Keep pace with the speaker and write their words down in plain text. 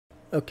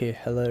Okay,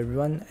 hello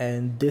everyone,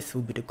 and this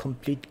will be the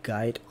complete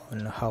guide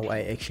on how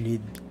I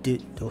actually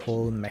did the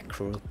whole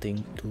macro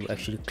thing to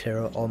actually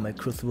clear out all my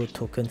Crucible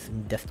tokens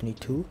in Destiny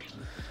 2.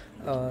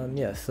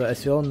 Yeah, so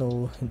as you all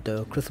know,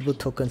 the Crucible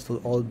tokens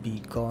will all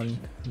be gone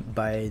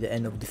by the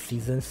end of the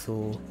season,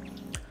 so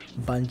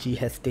Bungie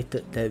has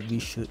stated that we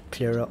should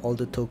clear out all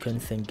the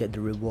tokens and get the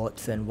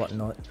rewards and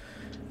whatnot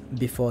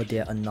before they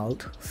are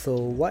annulled. So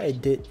what I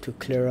did to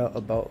clear out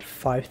about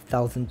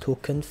 5,000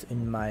 tokens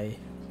in my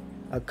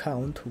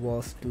account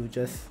was to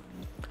just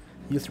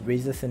use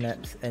Razer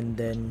Synapse and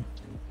then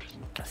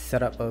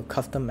set up a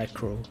custom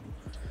macro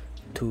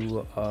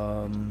to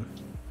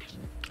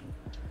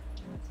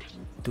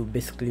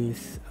basically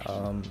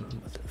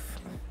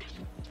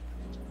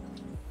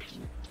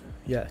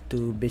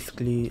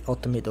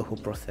automate the whole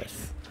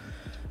process.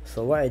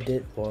 So what I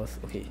did was,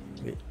 okay,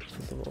 wait,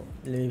 first of all,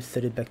 let me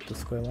set it back to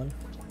square one.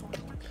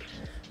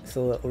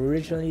 So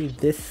originally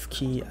this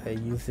key, I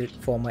use it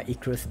for my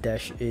Icarus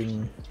dash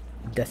in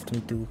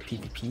Destiny 2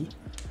 PvP.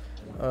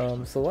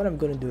 So what I'm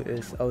gonna do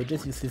is I'll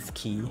just use this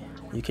key.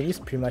 You can use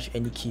pretty much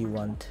any key you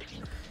want.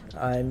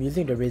 I'm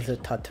using the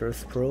Razer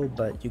Tartarus Pro,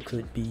 but you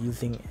could be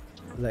using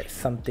like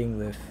something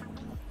with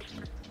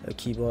a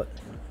keyboard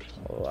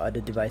or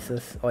other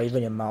devices, or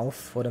even your mouse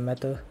for the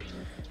matter.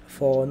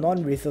 For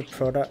non-Razer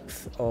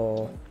products,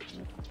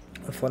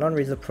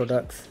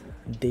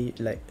 they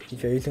like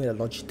if you're using a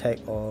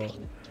Logitech or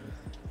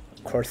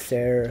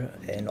Corsair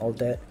and all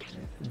that,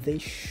 they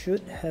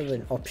should have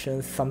an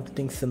option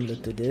something similar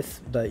to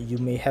this, but you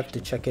may have to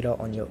check it out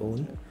on your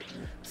own.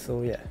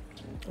 So yeah,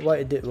 what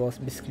I did was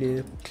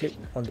basically click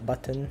on the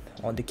button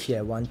on the key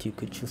I want. You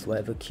could choose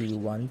whatever key you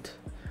want.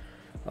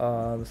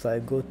 So I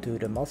go to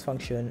the mouse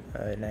function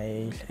and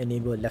I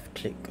enable left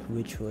click,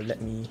 which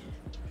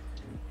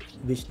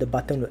the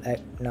button will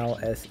act now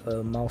as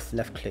a mouse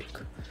left click.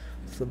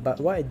 So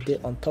but what I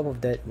did on top of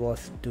that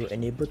was to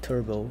enable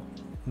turbo,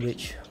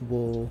 which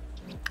will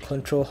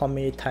control how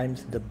many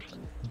times the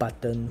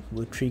button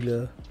will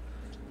trigger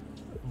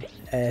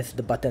as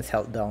the button is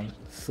held down.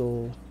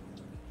 So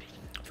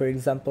for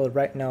example,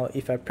 right now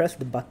if I press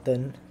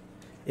and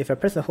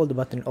hold the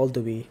button all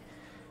the way,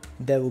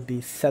 there will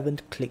be 7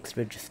 clicks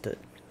registered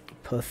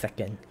per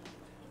second.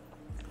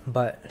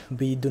 But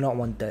we do not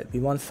want that. We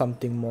want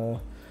something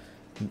more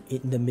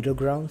in the middle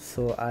ground,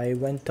 so I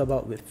went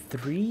about with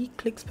 3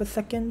 clicks per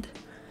second.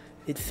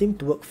 It seemed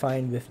to work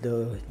fine with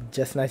the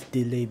just nice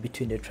delay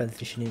between the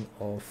transitioning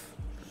of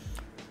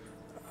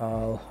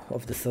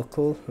the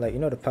circle, like you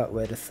know the part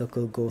where the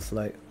circle goes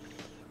like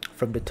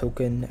from the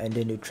token and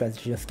then it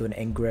transitions to an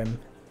engram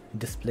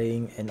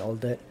displaying and all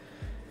that.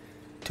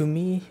 To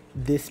me,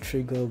 this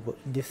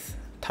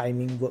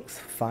timing works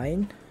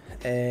fine,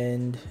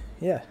 and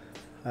yeah,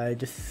 I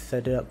just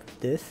set it up with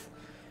this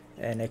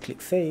and I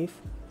click save.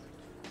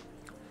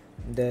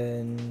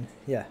 Then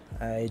yeah,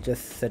 I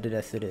just set it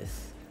as it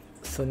is.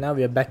 So now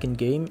we are back in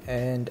game,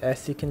 and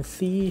as you can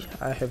see,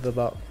 I have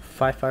about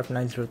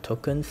 5590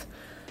 tokens.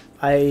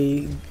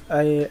 I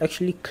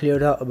actually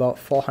cleared out about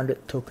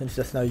 400 tokens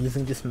just now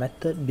using this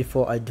method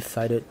before I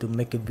decided to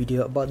make a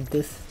video about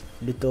this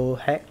little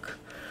hack.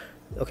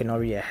 Okay,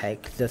 not really a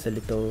hack, just a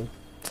little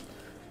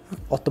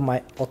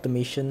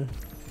automating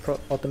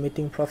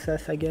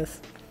process, I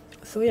guess.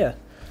 So yeah,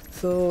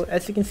 so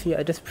as you can see,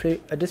 I just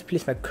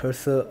place my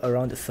cursor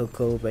around the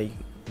circle where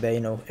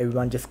you know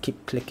everyone just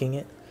keep clicking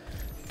it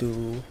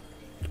to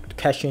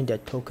cash in their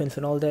tokens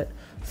and all that.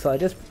 So I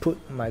just put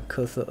my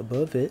cursor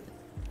above it,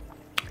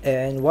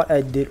 and what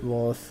I did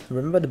was,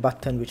 remember the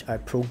button which I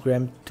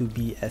programmed to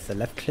be as a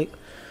left click?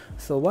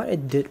 So what I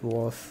did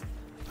was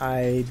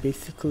I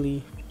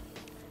basically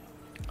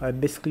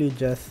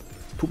just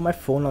put my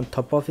phone on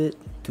top of it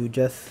to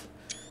just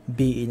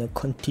be in a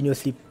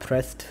continuously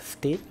pressed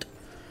state.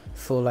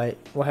 So like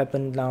what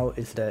happened now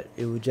is that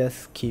it will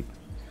just keep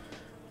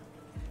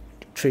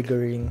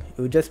triggering,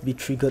 it will just be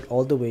triggered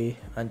all the way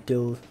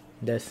until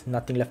there's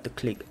nothing left to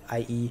click,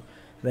 i.e.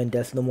 when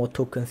there's no more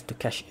tokens to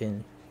cash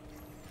in,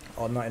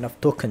 or not enough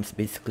tokens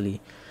basically.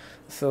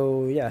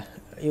 So yeah,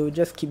 it will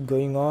just keep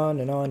going on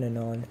and on and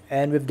on,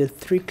 and with the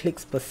 3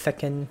 clicks per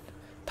second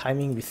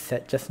timing we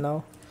set just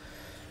now,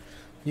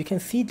 you can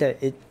see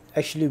that it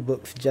actually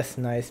works just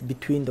nice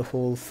between the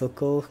whole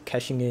circle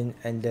cashing in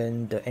and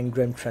then the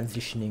engram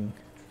transitioning,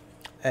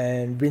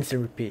 and rinse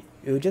and repeat.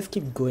 It will just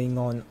keep going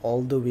on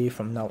all the way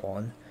from now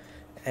on,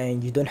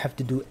 and you don't have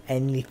to do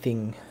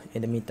anything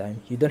in the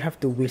meantime. You don't have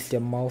to waste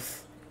your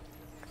mouse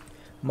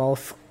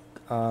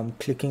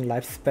clicking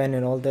lifespan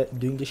and all that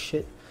doing this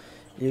shit.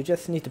 You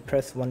just need to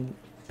press and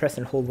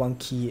hold one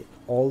key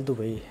all the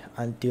way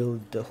until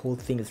the whole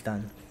thing is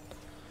done.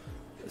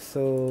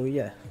 So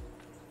yeah,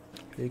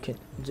 you can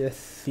just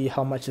see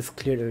how much is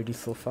cleared already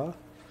so far,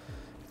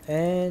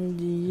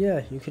 and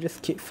yeah, you can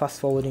just keep fast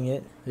forwarding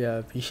it.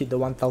 Yeah, we hit the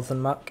 1000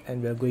 mark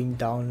and we're going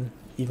down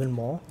even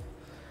more,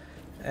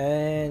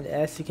 and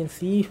as you can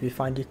see, we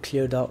finally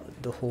cleared out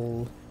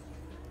all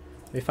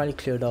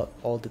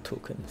the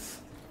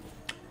tokens.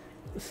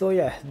 So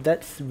yeah,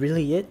 that's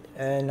really it,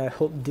 and I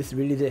hope this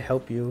really did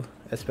help you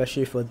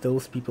especially for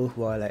those people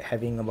who are like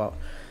having about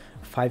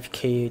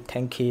 5k,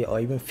 10k, or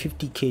even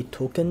 50k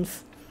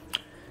tokens.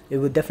 It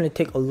would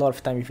definitely take a lot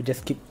of time if you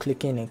just keep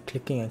clicking and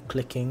clicking and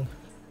clicking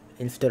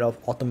instead of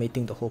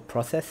automating the whole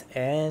process.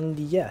 And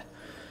yeah,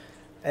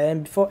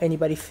 and before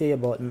anybody say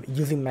about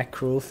using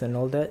macros and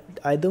all that,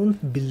 I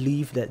don't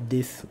believe that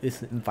this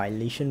is in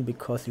violation,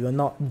 because you are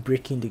not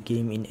breaking the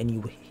game in any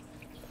way.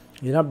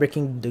 You're not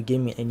breaking the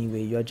game in any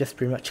way, you're just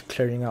pretty much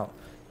clearing out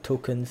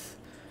tokens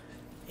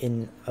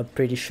in a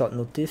pretty short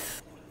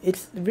notice.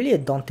 It's really a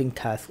daunting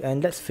task,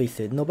 and let's face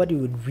it, nobody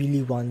would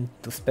really want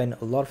to spend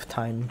a lot of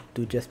time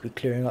to just be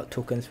clearing out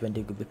tokens when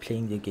they could be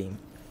playing the game.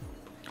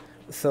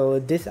 So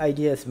this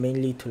idea is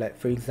mainly to, like,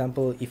 for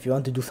example, if you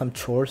want to do some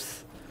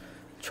chores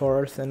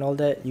and all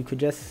that, you could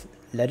just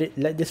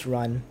let this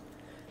run,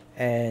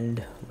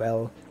 and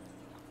well,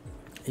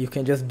 you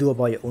can just do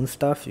about your own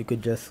stuff. You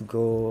could just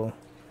go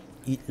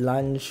eat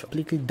lunch,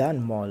 completely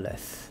done more or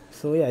less.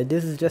 So yeah,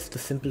 this is just to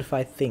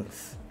simplify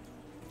things.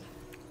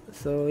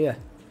 So yeah,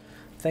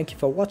 thank you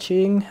for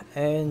watching,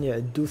 and yeah,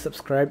 do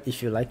subscribe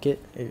if you like it.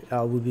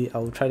 I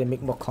will try to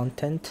make more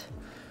content,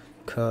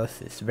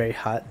 cause it's very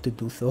hard to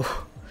do so.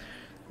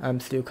 I'm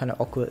still kind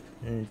of awkward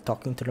in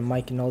talking to the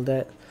mic and all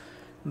that,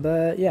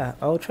 but yeah,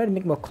 I'll try to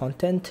make more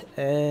content,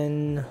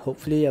 and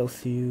hopefully I'll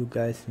see you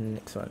guys in the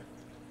next one.